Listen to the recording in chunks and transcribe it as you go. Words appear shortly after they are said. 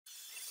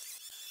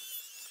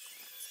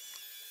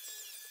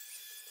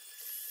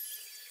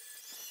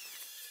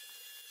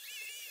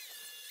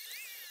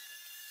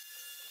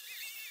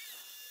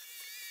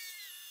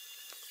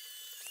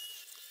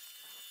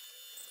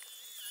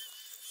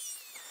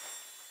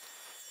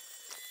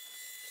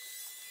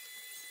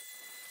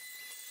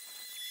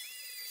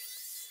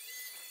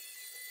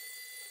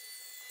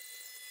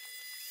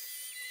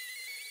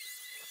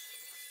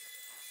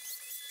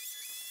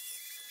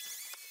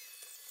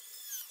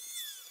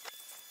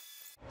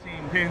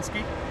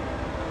Penske.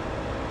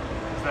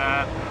 Is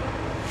that, I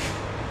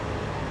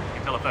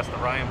can't tell if that's the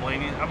Ryan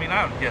Blaney. I mean,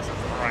 I would guess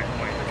it's the Ryan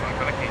Blaney truck,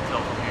 but I can't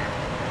tell from here.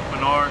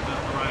 Menards is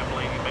the Ryan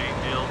Blaney main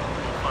deal.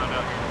 We'll find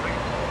out here in a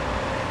second.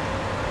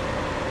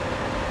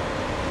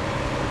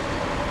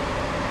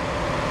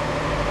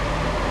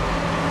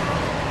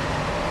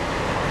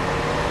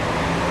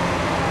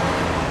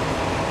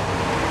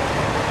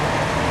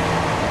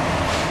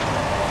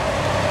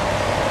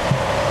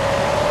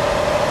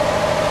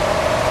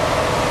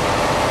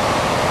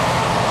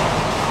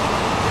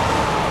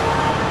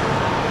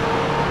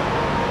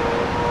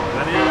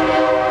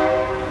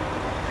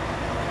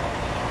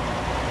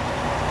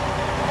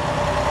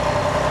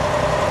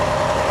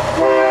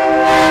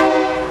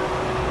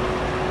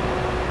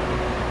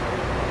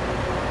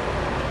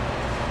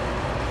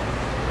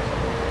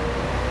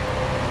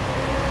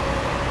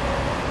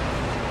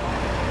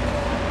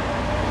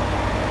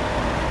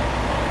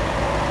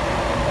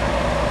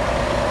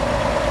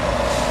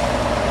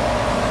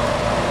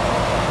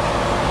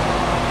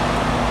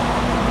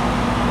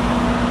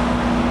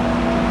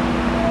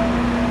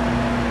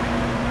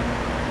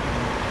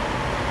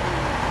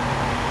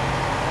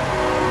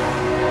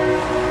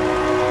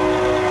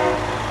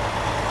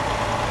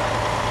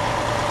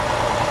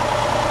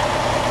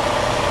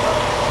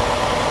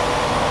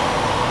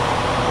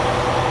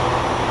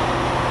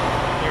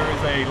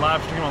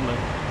 Live stream on the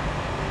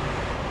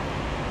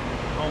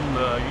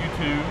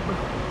YouTube,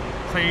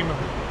 same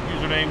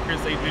username,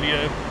 Chris 8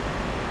 Video.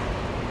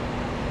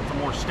 It's a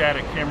more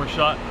static camera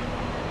shot.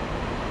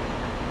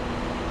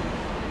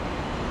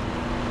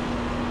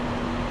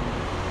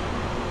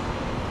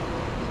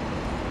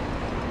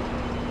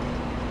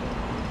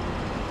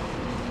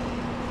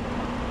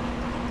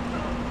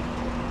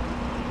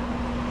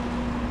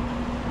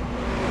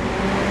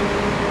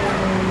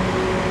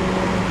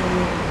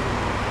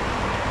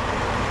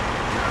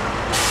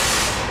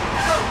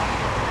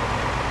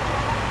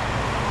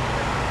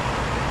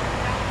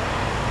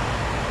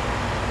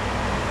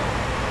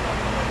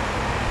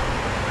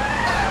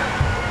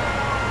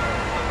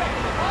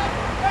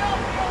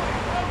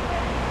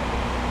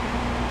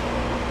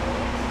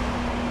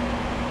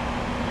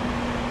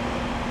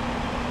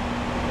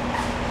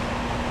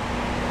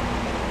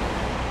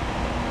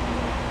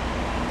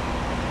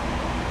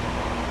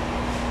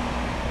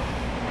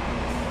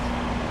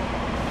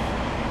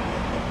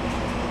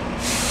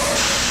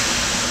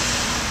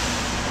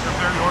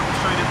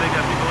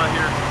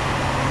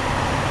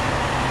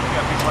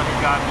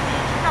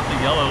 Check out the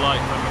yellow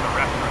lights under the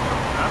Raptor.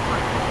 That's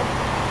pretty cool.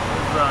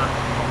 This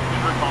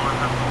Hendrick Hauler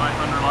has some nice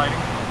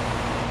underlighting.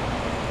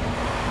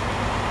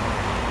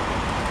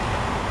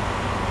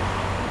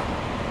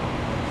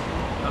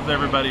 How's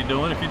everybody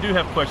doing? If you do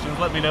have questions,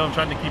 let me know. I'm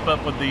trying to keep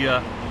up with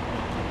the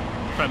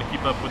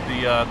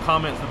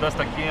comments the best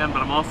I can,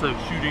 but I'm also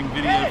shooting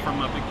video from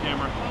my big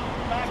camera.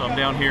 So I'm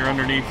down here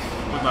underneath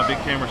with my big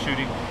camera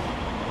shooting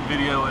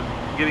video and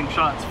getting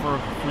shots for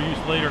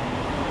use later.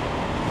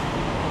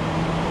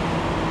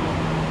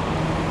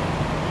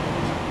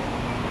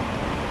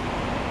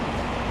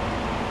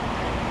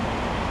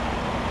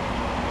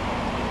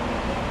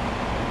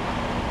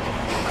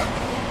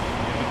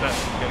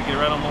 Gotta get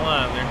right on the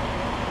line there.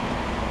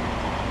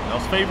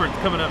 Y'all's favorite's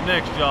coming up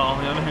next, y'all.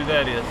 I know who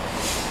that is.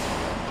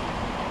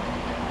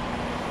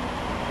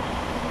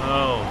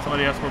 Oh,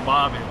 somebody asked where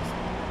Bob is.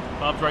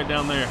 Bob's right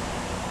down there.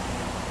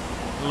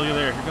 Look at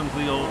there. Here comes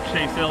the old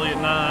Chase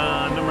Elliott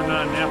number 9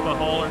 Napa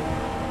hauler.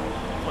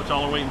 That's what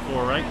y'all are waiting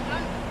for, right?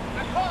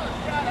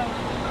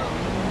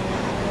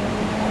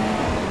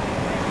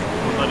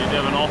 My buddy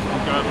Devin Austin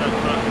drives that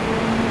truck.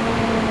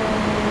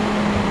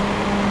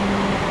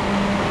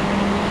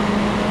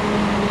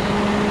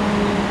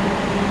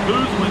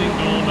 Who's winning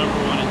duel number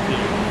 1 and 2?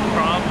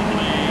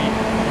 Probably,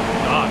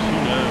 gosh, who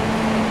knows?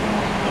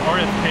 The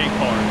RFK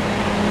card.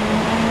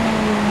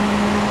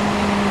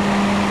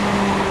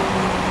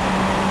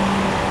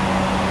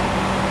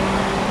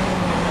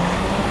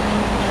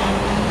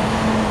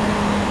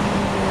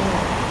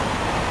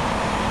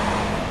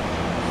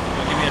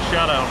 So give me a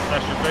shout out if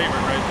that's your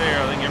favorite right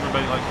there. I think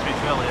everybody likes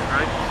Chase Elliott,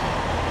 right?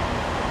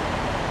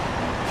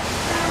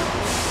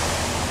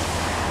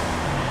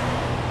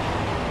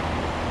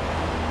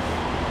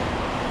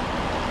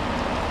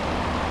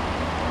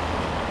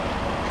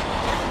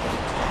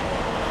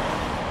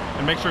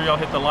 And make sure y'all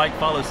hit the like,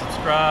 follow,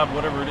 subscribe,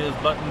 whatever it is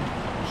button.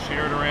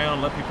 Share it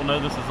around, let people know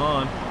this is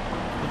on.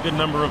 A good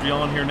number of you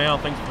on here now.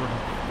 Thanks for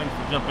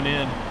jumping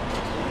in.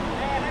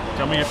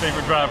 Tell me your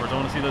favorite drivers. I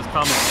want to see those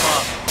comments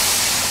pop.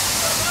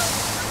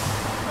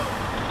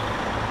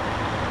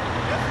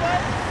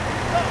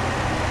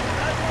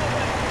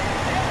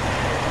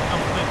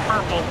 Something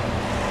purple.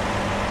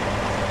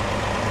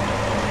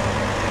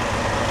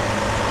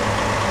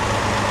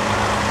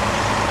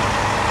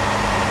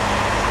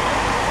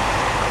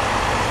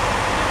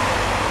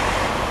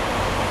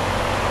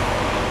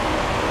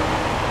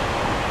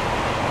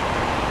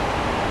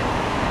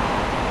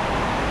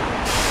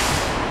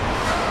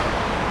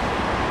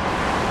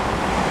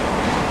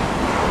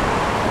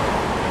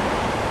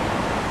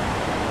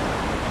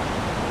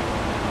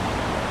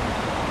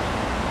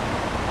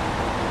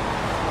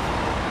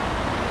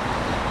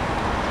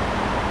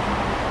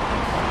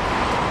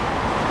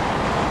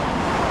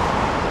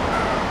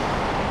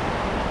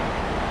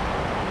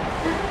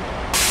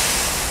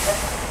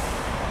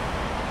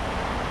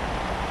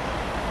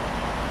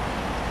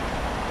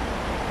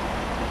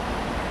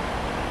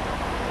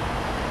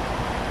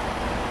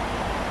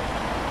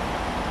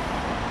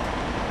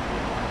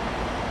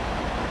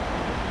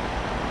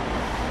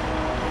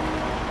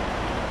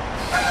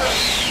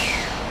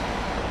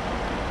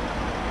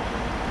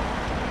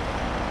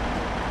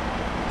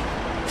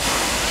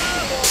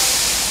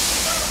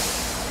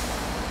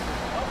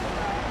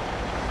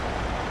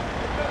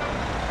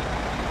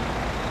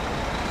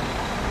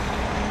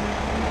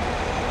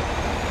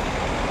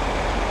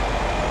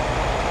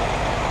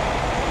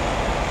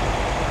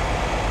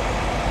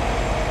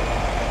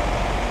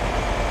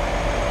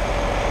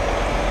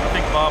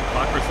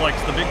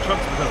 likes the big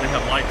trucks because they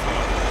have lights on.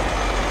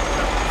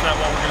 Is that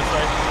what we're going to say?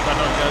 Is that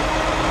how it goes?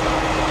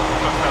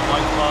 Trucks have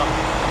lights on.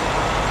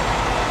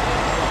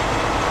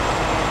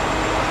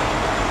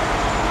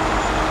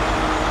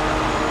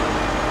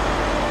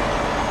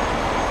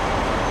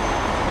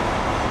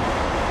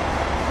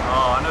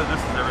 Oh, I know this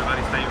is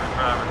everybody's favorite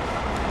driver.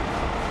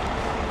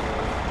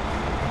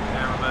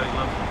 Everybody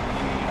loves it.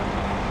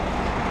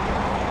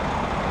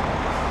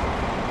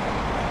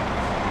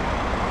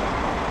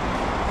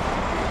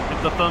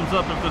 Hit the thumbs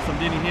up if there's some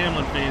Denny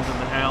Hamlin fans in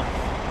the house.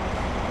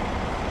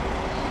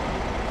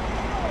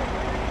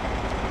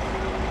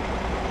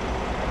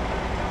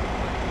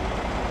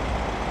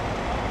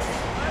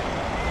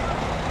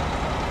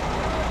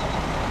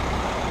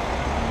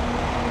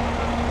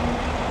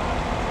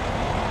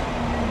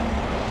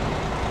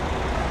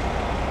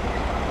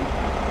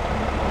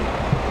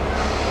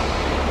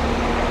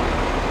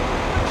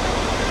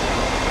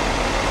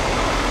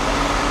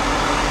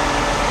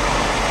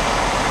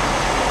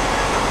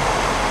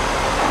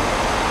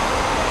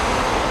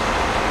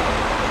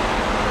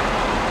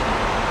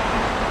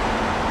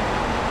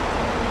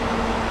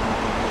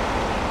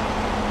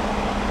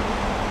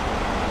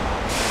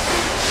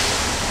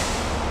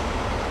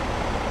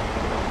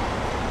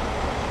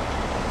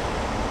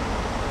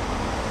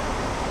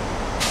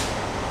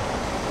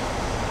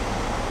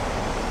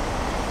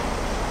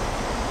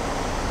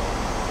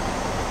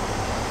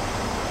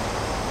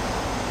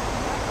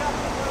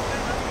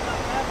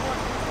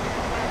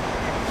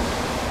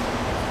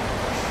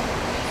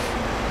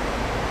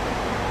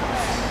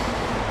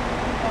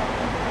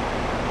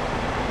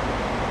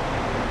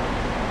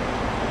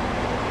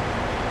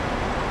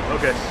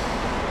 Okay.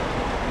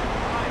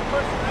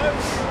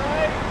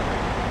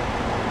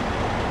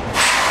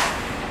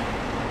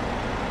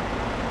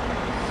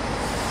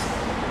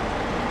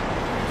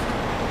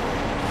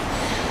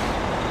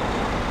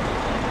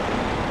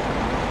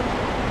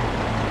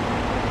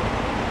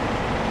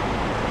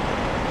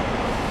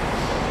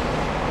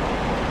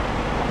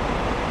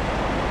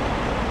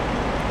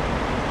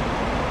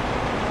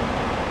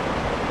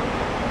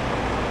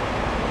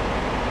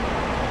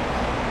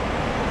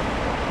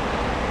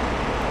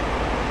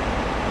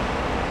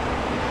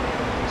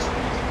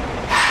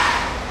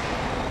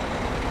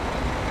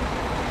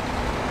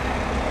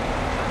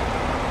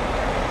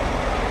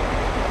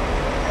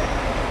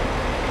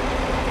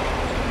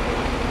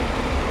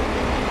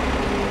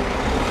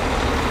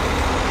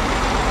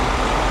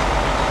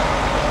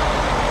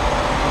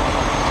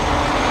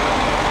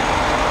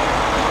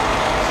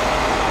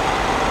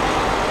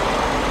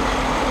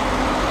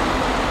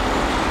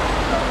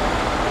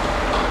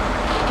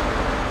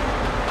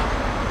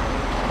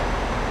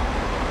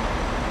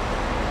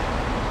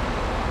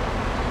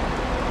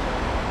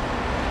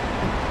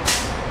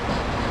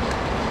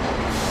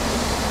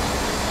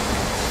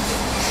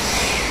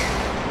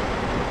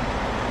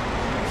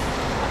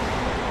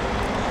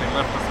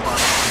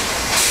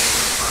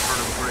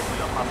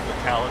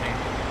 Hospitality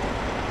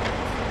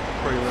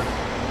trailer.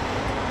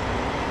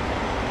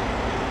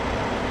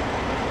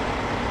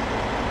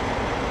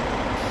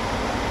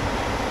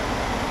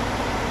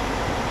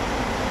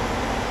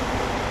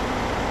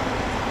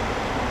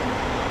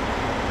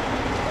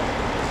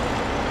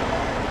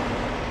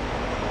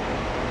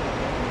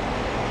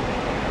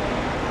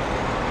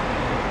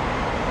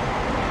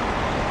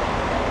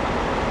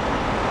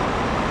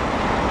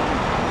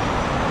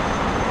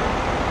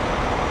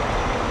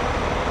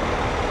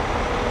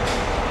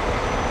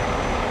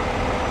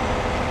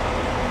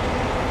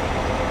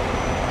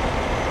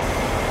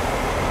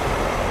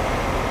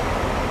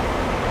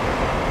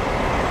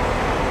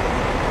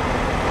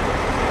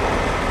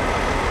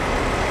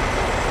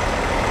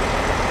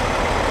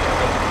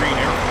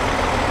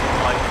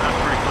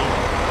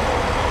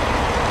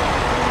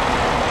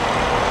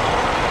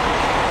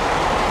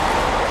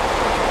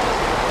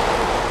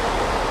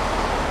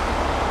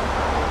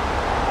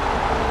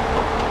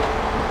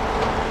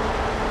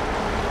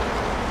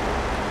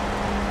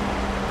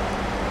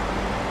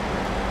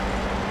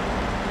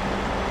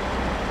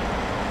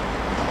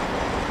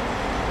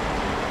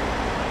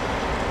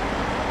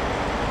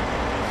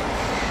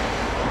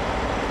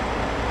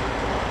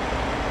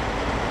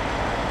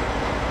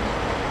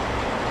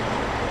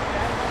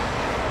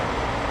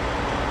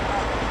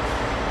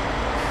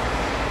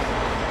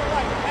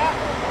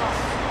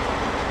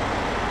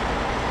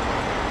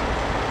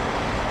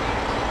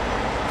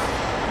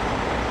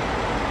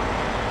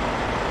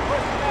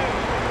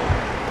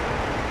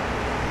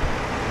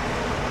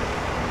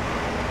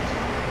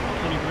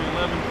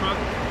 Truck.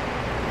 You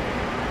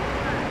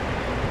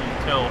can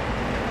tell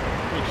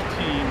which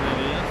team that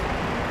is.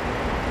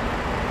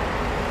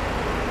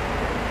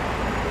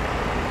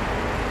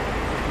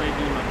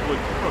 Maybe my boy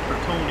Trucker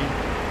Tony.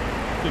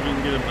 See if we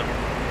can get him to.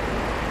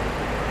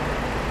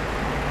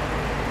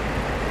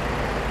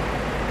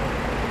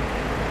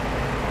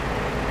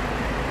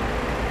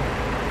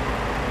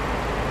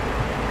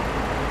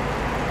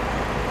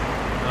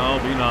 Oh,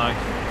 be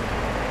nice.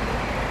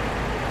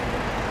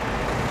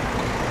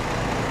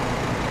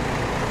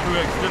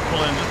 Truex did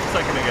pull in just a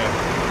second ago.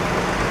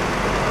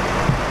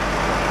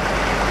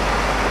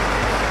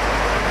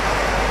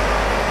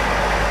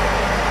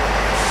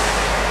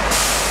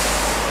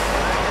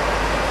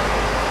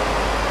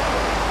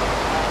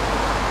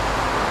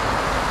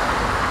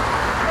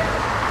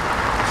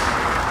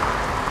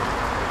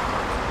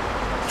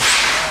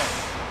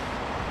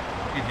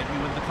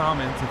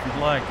 comments if you'd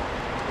like.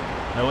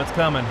 Know it's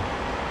coming.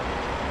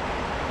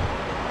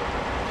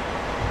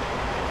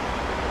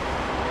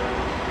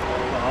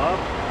 Bob,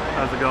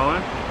 how's it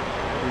going?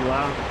 Pretty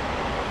loud.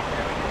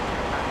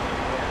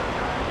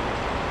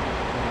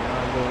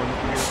 I'm going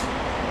here.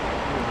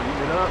 Heat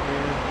it up,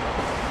 man.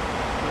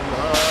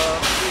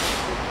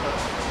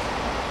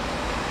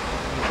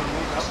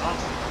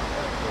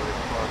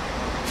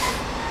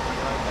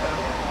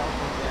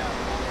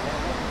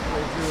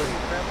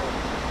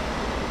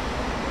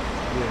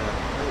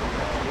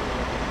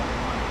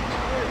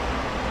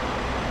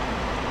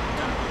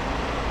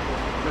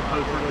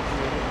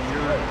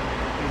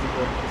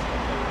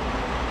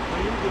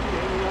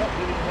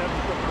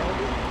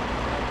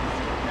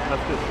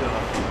 That's good stuff.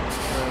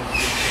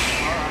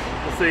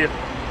 Alright, we'll see you.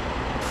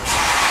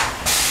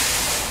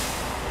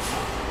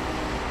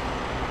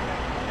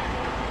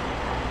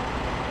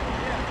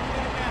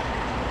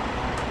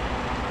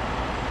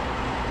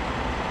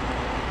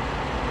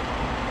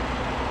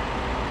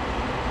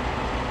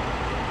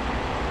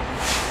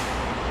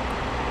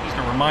 Just a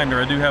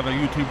reminder, I do have a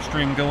YouTube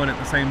stream going at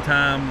the same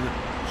time that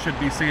should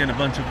be seeing a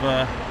bunch of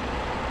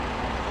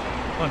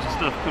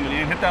stuff coming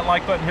in. Hit that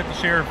like button, hit the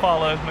share, and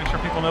follow. Make sure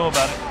people know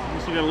about it.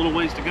 We still got a little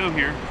ways to go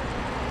here.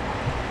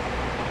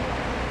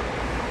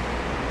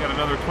 Got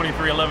another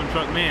 2311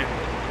 truck. Man,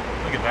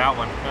 look at that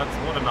one. That's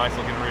what a nice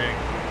looking rig.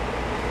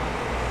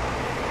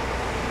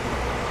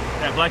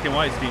 That black and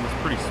white scheme is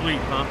pretty sweet,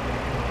 huh?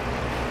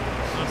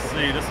 Let's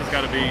see. This has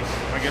got to be,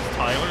 I guess,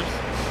 Tyler's.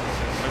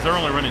 Because they're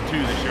only running 2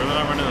 this year. They're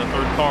not running the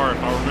 3rd car,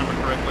 if I remember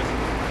correctly.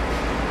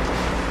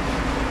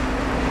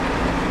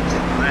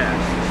 That.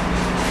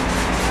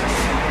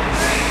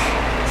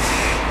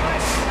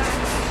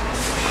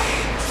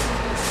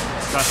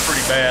 That's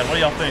pretty bad. What do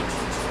y'all think?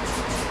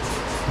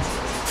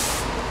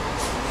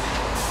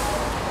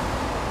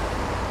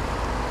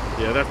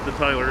 Yeah, that's the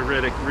Tyler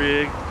Reddick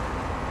rig.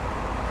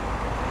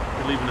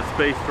 They're leaving a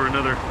space for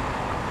another.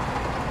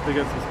 They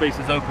got some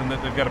spaces open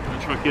that they've got to put a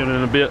truck in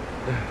a bit.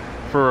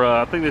 For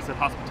I think they said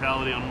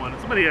hospitality on one.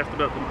 Somebody asked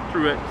about the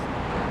Truex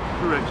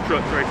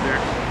trucks right there.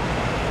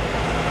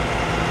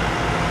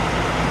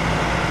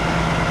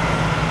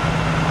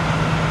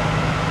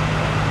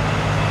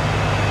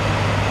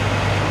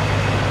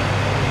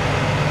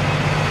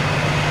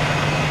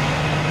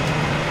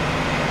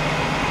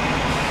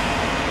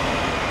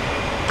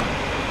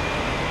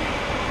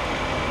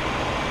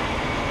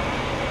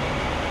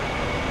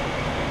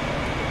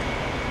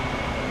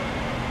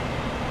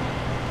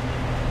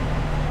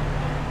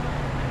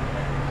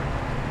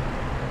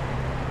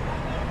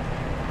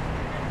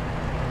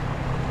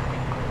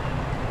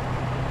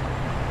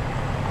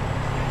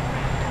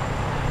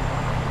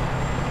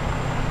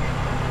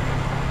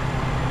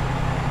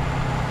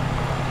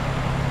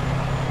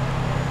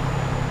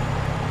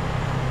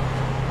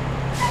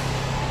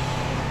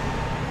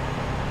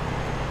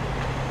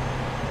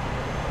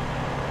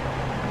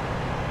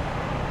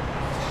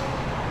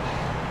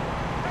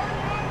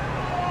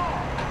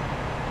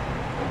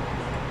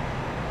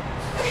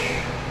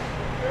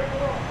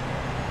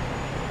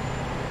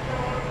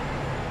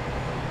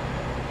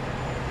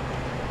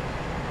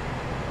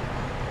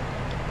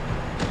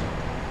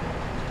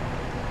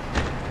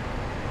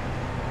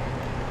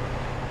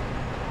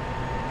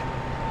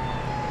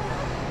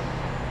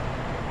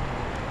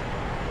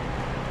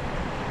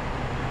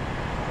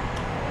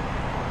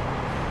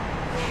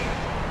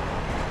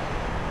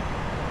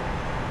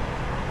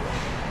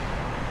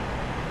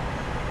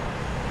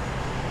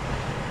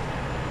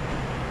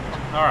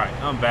 All right,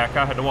 I'm back.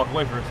 I had to walk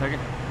away for a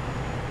second.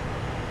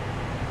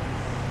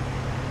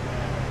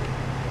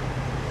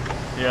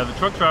 Yeah, the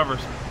truck drivers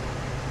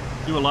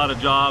do a lot of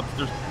jobs.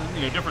 There's,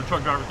 different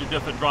truck drivers do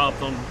different jobs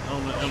on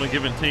a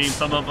given team.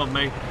 Some of them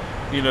may,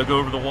 go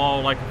over the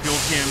wall like a fuel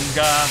can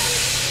guy.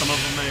 Some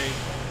of them may,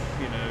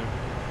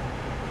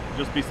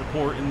 just be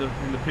support in the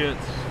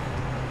pits.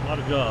 A lot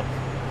of jobs.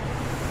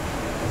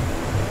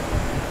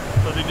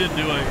 So they did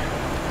do a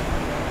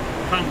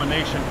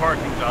combination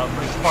parking job.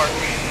 There's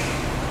parking.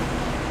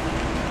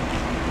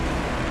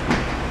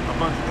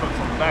 Bunch of trucks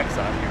on the back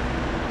side here.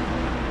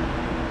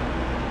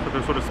 So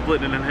they're sort of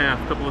splitting it in half.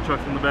 A couple of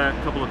trucks in the back,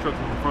 a couple of trucks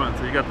in the front.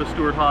 So you got the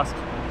Stewart Haas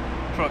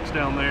trucks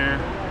down there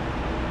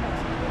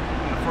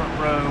in the front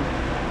row.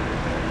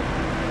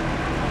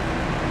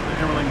 The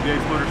Emerling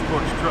Gates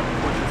Motorsports truck,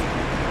 which is,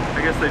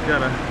 I guess they've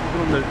got I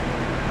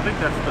think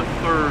that's the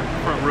 3rd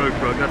front row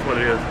truck. That's what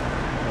it is.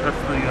 That's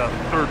the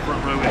 3rd front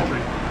row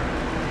entry.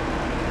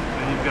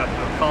 And you've got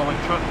the Colling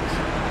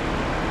trucks.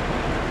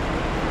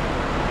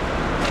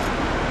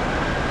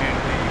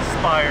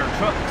 Fire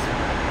trucks.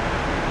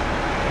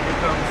 Here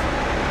comes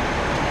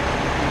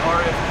the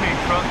RFK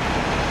truck.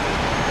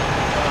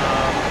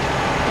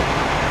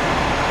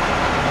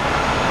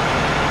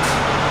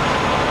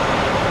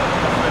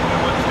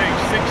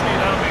 Stage 60,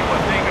 that'll be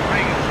what David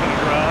Reagan's going to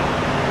drive.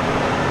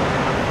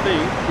 I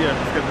think, yeah,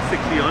 it's got the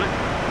 60 on it.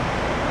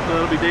 So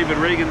that'll be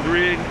David Reagan's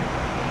rig.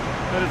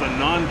 That is a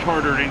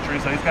non-chartered entry,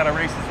 so he's got to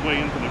race his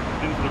way into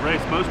the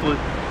race. Most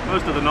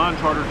of the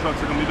non-chartered trucks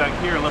are going to be back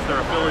here unless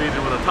they're affiliated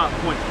with a top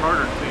point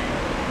chartered team.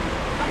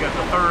 We got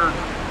the third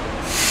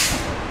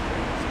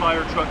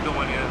Spire truck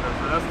going in.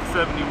 So that's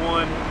the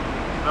 71.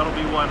 That'll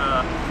be one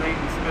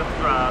Zayden Smith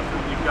drives. And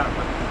you've got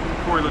the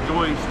Corey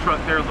LaJoie's truck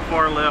there on the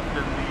far left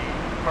and the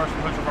Carson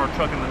Hoochafar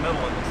truck in the middle,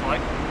 it looks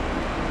like.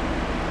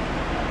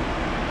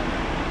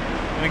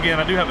 And again,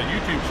 I do have a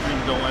YouTube stream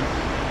going.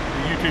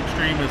 The YouTube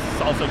stream is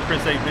also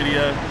Chris 8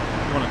 Video.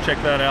 If you want to check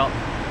that out,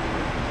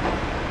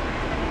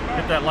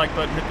 hit that like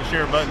button, hit the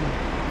share button.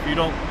 If you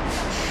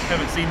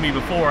haven't seen me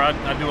before, I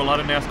do a lot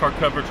of NASCAR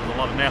coverage. There's a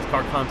lot of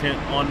NASCAR content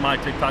on my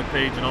TikTok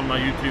page and on my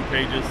YouTube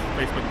pages,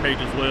 Facebook page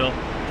as well.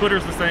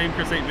 Twitter's the same,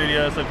 Chris 8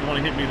 Video, so if you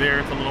want to hit me there,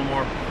 it's a little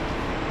more,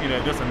 you know,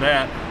 this and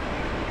that.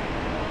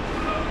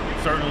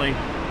 Certainly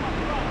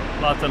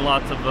lots and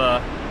lots of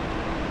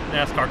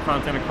NASCAR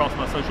content across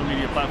my social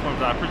media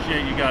platforms. I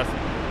appreciate you guys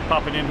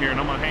popping in here, and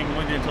I'm gonna hang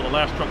with you until the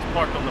last truck's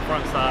parked on the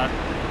front side.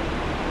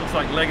 Looks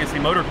like Legacy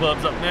Motor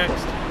Club's up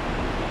next,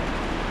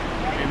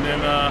 and then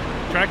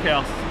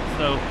Trackhouse.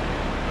 So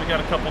we got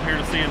a couple here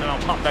to see, and then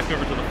I'll pop back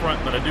over to the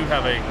front. But I do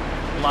have a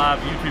live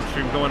YouTube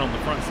stream going on the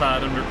front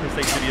side under Chris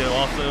 8 Video,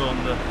 also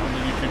on the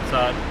YouTube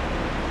side.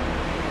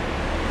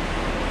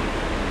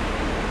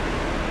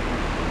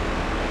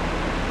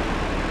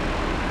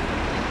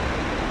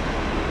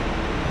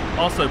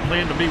 Also,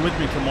 plan to be with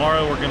me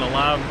tomorrow. We're going to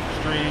live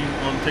stream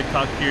on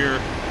TikTok here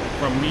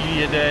from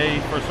Media Day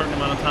for a certain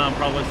amount of time,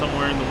 probably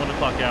somewhere in the 1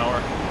 o'clock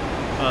hour,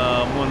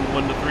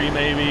 1 to 3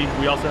 maybe.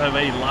 We also have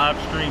a live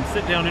stream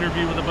sit-down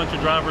interview with a bunch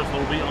of drivers that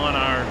will be on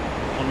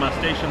my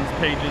station's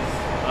pages,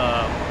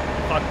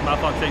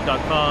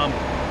 myfox8.com.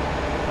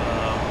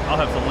 I'll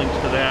have some links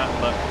to that,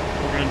 but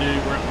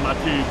my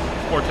two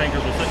sports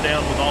anchors will sit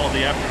down with all of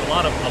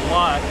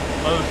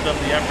most of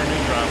the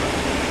afternoon drivers.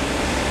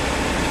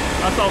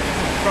 I saw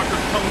Trucker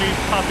Tony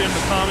pop in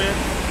the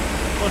comments.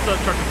 What's up,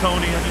 Trucker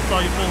Tony? I just saw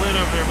you pull in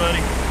over there,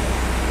 buddy.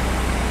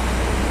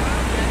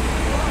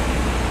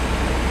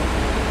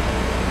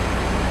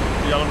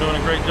 Y'all are doing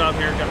a great job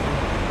here.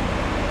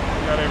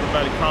 Got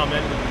everybody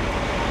commenting.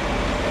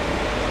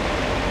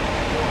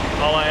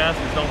 All I ask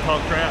is don't talk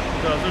crap,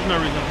 because there's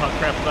no reason to talk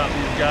crap about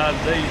these guys.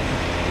 These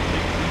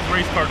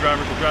race car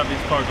drivers that drive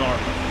these cars are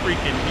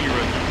freaking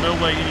heroes. There's no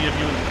way any of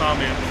you in the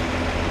comments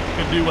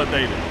could do what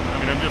they do. I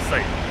mean, I'm just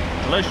saying.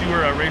 Unless you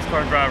were a race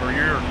car driver,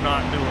 you're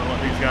not doing what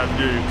these guys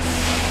do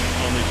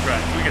on these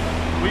tracks.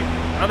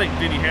 I think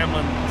Denny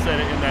Hamlin said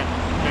it in that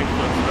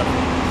Facebook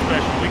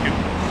special. We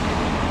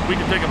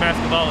can take a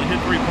basketball and hit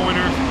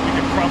 3-pointers. We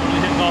can probably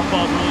hit golf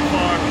balls really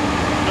far.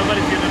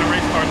 Nobody's getting in a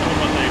race car doing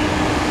what they do.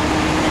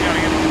 You got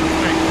to get some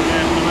respect for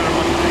that, no matter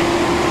what you think.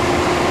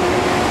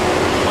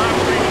 Live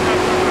streaming,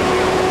 that's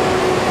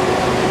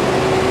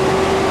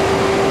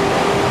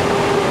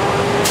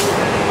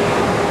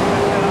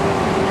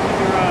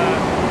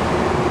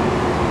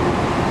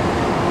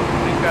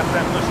got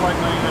that much like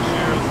money this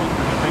year. Let's look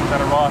for good things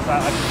out of Ross.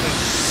 I just think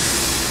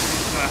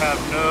I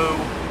have no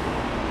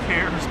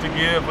cares to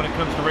give when it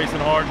comes to racing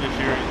hard this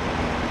year.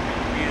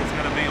 He is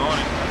going to be on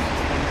it. That's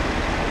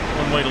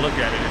just one way to look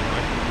at it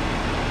anyway.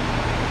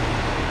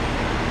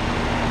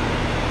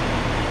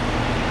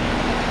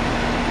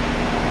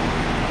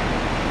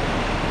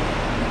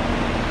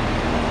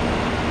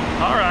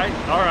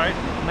 All right.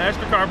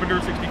 Master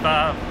Carpenter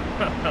 65.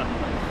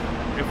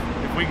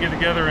 if we get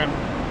together and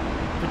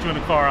put you in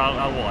the car,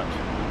 I'll watch.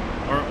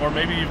 Or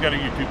maybe you've got a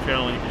YouTube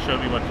channel and you can show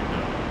me what you've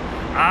done.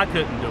 I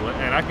couldn't do it,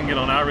 and I can get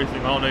on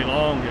iRacing all day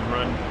long and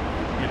run,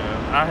 you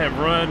know, I have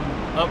run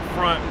up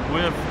front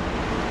with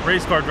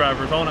race car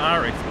drivers on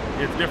iRacing.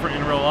 It's different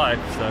in real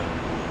life, so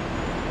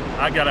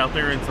I got out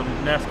there in some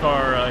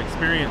NASCAR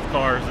experience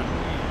cars, and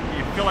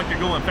you feel like you're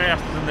going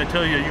fast, and then they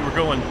tell you were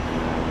going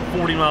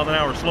 40 miles an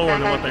hour slower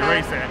than what they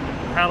race at.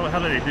 How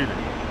do they do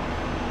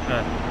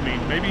that? I mean,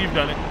 maybe you've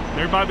done it.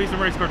 There might be some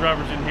race car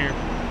drivers in here,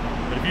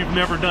 but if you've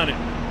never done it,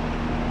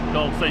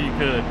 don't say you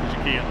could, because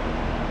you can't.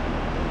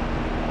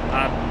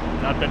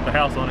 I'd bet the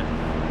house on it.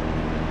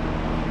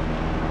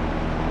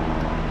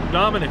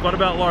 Dominic, what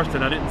about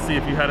Larson? I didn't see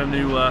if you had a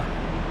new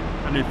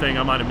thing.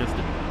 I might have missed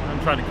it. I'm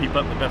trying to keep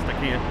up the best I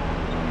can.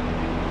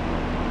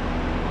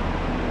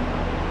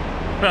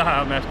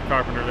 Master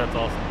Carpenter, that's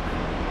awesome.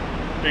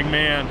 Big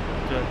man,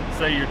 to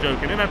say you're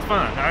joking, and that's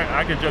fine.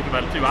 I could joke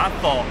about it too. I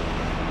thought,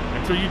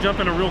 until you jump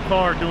in a real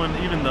car doing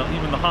even the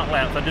hot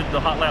laps. I did the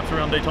hot laps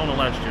around Daytona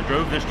last year.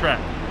 Drove this track.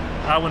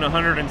 I went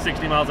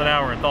 160 miles an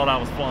hour and thought I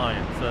was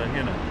flying. So,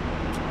 you know,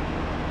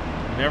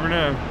 you never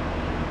know.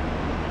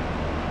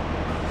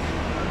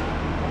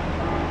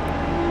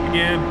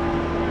 Again,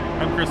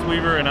 I'm Chris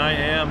Weaver, and I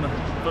am a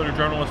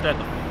photojournalist at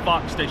the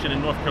Fox station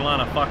in North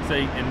Carolina, Fox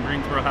 8 in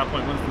Greensboro, High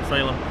Point,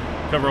 Winston-Salem.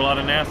 Cover a lot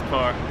of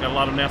NASCAR. Got a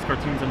lot of NASCAR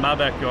teams in my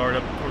backyard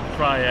up toward the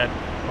Triad.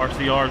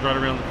 RCR's right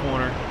around the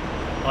corner.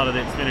 A lot of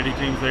the Xfinity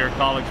teams there.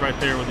 Colleagues right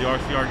there with the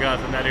RCR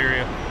guys in that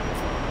area.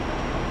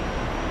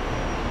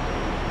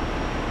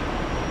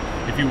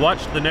 If you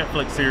watched the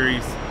Netflix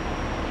series,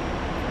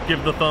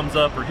 give the thumbs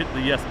up or hit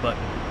the yes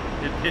button.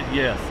 Hit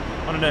yes.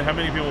 I want to know how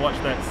many people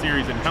watched that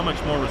series and how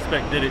much more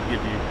respect did it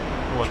give you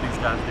for what these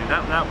guys do.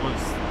 That was,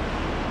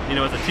 you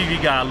know, as a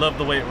TV guy, I loved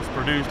the way it was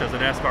produced. As a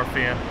NASCAR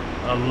fan,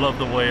 I love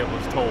the way it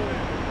was told.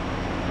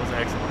 It was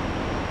excellent.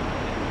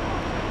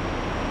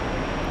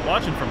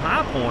 Watching from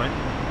High Point,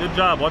 good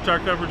job. Watch our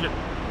coverage at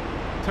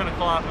 10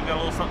 o'clock. We've got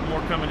a little something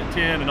more coming at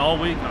 10, and all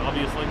week,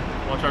 obviously.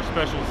 Watch our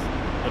specials,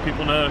 let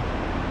people know.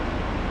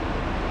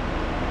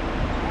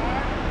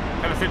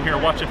 Kind of sitting here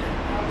watching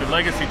the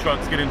legacy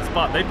trucks get in the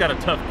spot. They've got a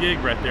tough gig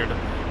right there.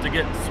 To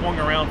get swung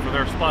around for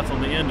their spots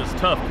on the end is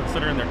tough,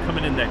 considering they're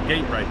coming in that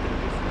gate right there.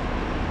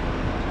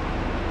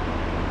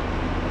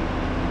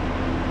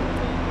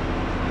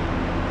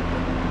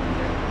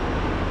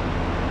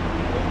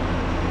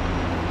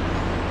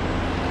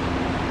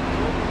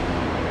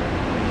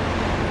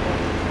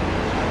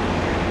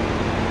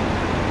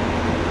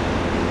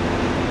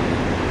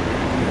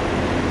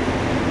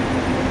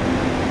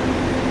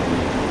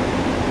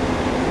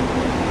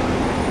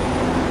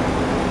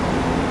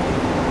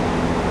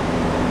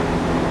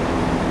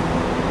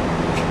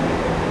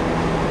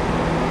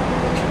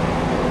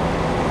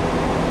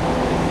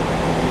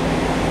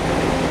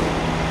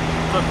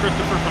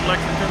 Christopher from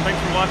Lexington,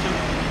 thanks for watching.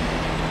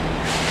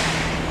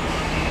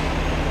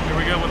 Here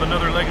we go with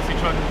another legacy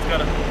truck that's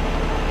got to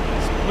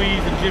squeeze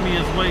and jimmy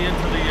his way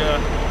into the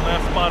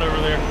last spot over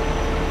there.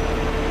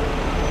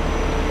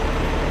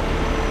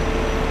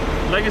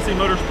 Legacy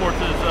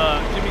Motorsports is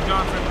Jimmy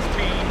Johnson's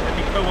team that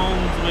he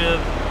co-owns with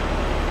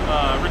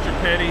Richard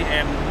Petty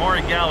and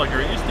Maury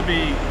Gallagher. It used to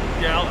be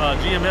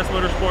GMS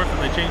Motorsports, and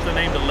they changed the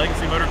name to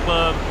Legacy Motor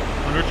Club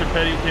when Richard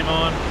Petty came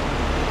on.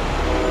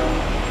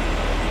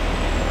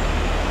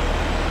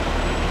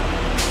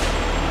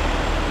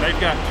 They've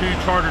got 2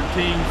 chartered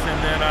teams, and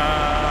then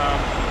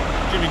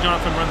Jimmy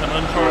Johnson runs an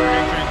unchartered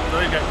entry,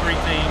 so they've got 3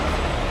 teams.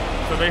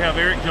 So they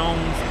have Eric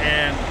Jones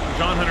and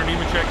John Hunter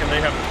Nemechek, and they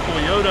have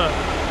Toyota,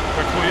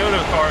 their Toyota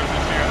cars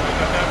this year. They've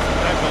got that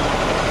going.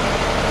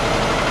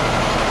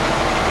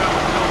 Got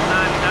the little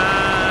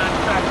 99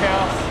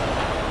 Trackhouse.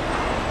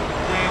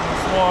 James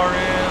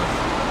Suarez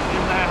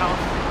in the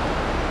house.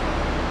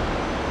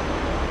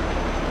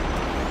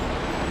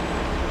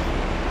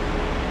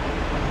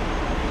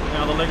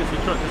 Now the legacy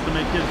truck is to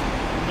make his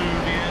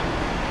move in.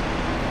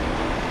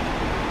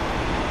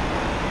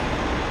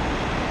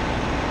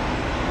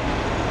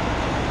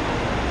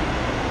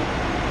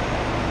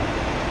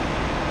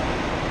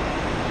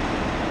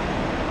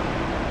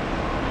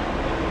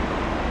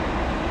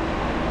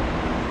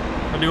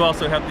 I do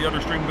also have the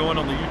other stream going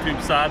on the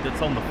YouTube side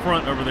that's on the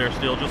front over there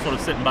still, just sort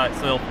of sitting by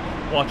itself,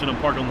 watching them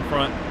park on the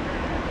front.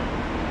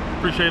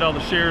 Appreciate all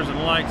the shares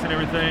and likes and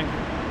everything.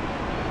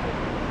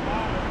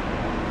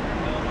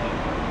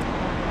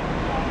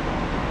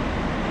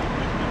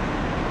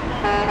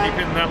 Keep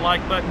hitting that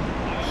like button,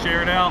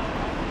 share it out.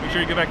 Make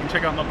sure you go back and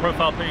check out my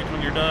profile page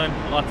when you're done.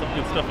 Lots of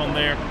good stuff on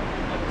there.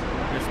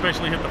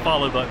 Especially hit the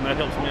follow button, that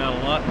helps me out a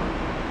lot.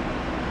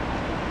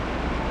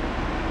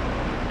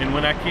 And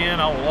when I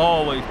can, I will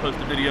always post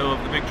a video of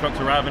the big trucks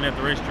arriving at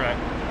the racetrack.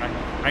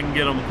 I can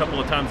get them a couple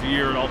of times a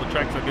year at all the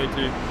tracks I go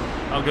to.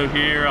 I'll go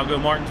here, I'll go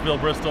Martinsville,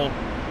 Bristol,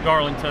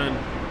 Darlington,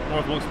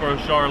 North Wilkesboro,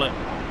 Charlotte.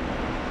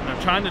 And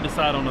I'm trying to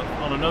decide on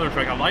another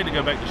track. I'd like to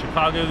go back to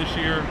Chicago this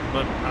year,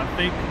 but I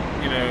think,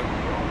 you know,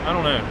 I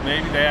don't know,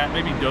 maybe that,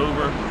 maybe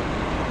Dover.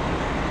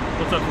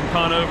 What's up from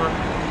Conover?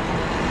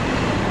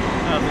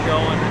 How's it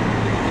going?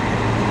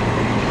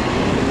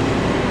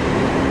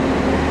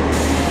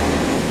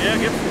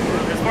 Yeah,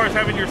 as far as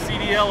having your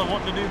CDL and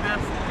wanting to do this,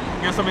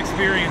 get some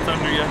experience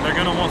under you. They're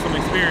going to want some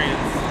experience.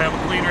 Have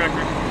a clean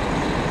record.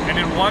 And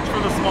then watch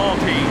for the small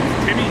teams.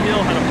 Timmy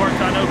Hill had a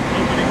part-time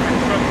opening for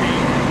the truck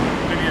team,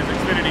 maybe his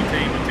Xfinity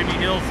team. But Timmy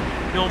Hill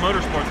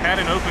Motorsports had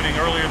an opening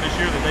earlier this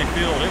year that they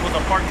filled. It was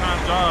a part-time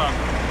job,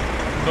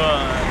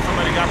 but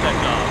somebody got that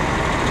job.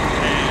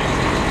 And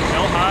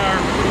they'll hire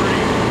 3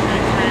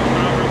 experienced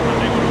drivers, but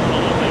they would want a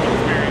little bit of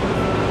experience.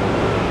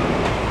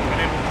 And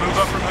then move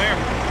up from there.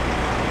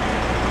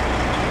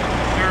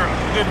 There are a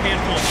good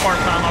handful of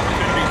part-time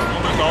opportunities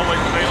almost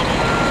always available.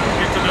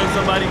 Get to know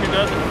somebody who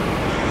doesn't.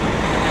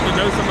 Get to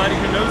know somebody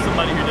who knows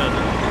somebody who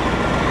doesn't.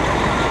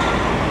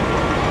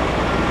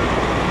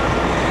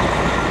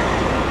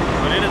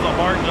 But it is a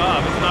hard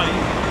job. It's not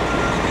easy.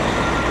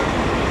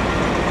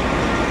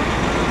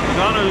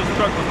 Donna's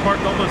truck was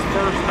parked almost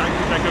first. I can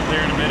get back up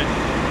there in a minute.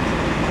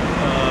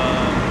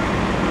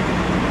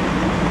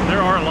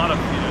 There are a lot of,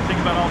 think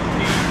about all the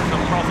teams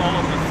across all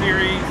of the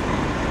series.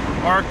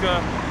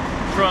 ARCA,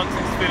 Trucks,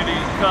 Xfinity,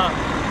 Cup.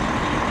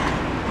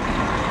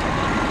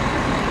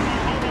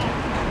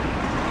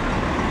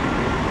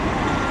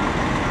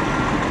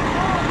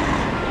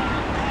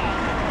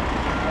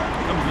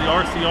 Comes the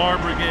RCR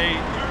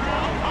brigade.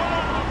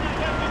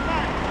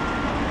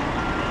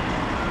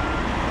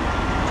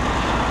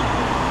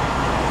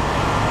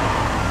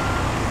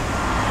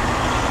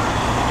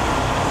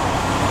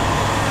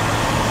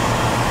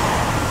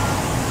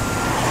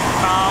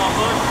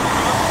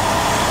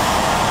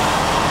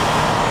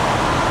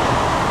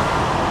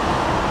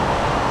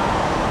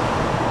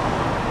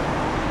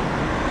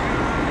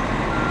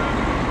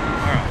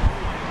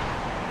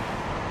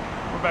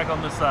 Back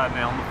on this side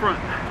now, on the front.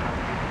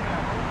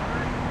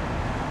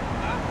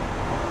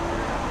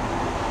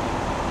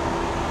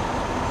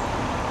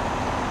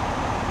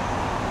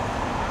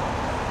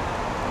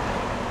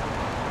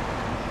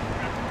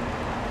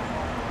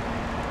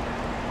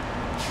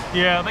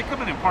 Yeah, they come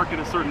in and park in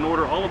a certain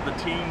order. All of the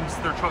teams,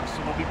 their trucks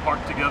will be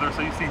parked together. So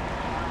you see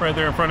right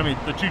there in front of me,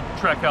 the two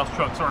Trackhouse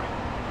trucks are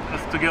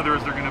as together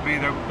as they're going to be.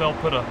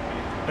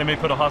 They may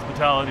put a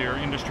hospitality or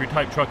industry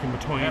type truck in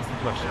between. That's the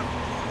question.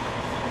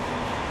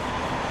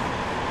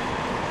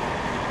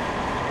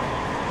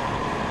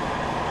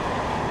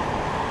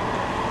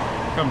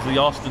 Comes the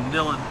Austin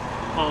Dillon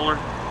hauler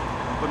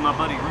with my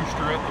buddy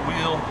Rooster at the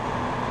wheel.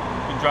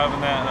 Been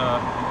driving that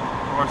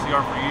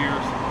RCR for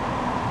years.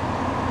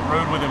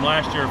 Rode with him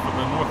last year for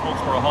the North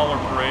Wilkesboro Hauler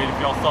Parade. If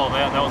y'all saw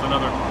that, that was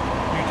another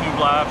YouTube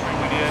live stream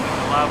we did,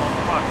 live on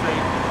Fox 8.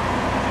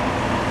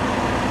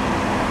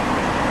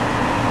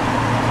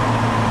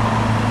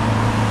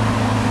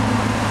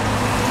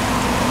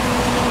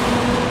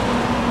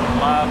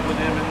 Live with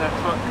him in that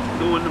truck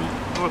going to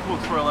North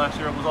Wilkesboro last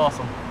year. It was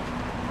awesome.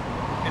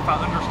 If I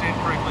understand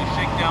correctly,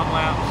 shakedown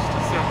laps to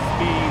set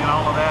speed and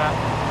all of that.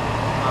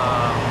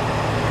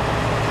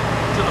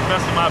 To the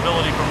best of my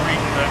ability from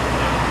reading the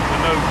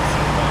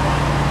notes.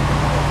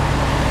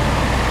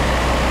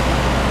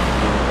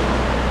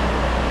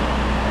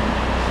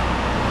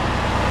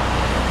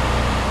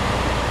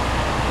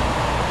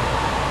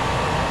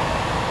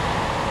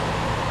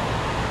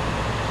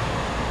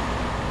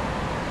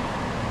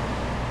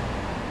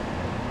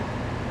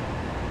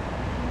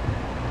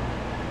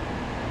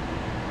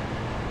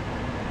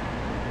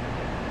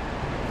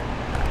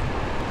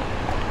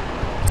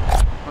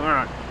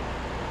 Alright,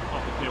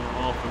 pop the camera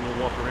off and we'll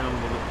walk around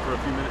with it for a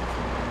few minutes.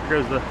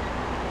 There's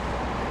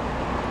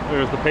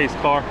the pace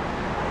car.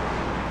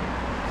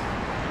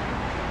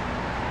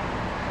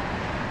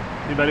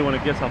 Anybody want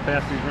to guess how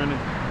fast he's running?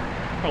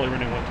 Probably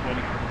running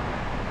 120.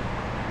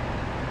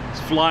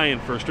 It's flying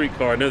for a street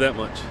car, I know that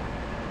much.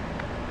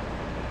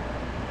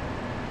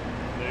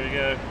 There you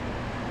go.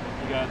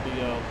 We got the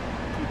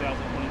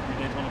 2023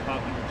 Daytona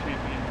 500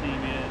 champion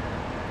team in.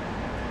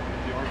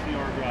 The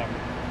RCR driver.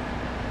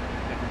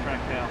 Got the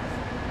Trackhouse.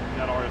 You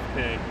got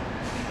RFK.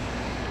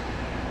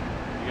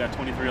 You got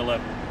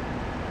 2311.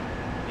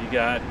 You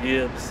got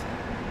Gibbs.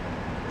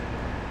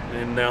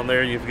 And down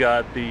there you've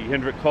got the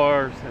Hendrick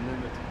cars, and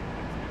then the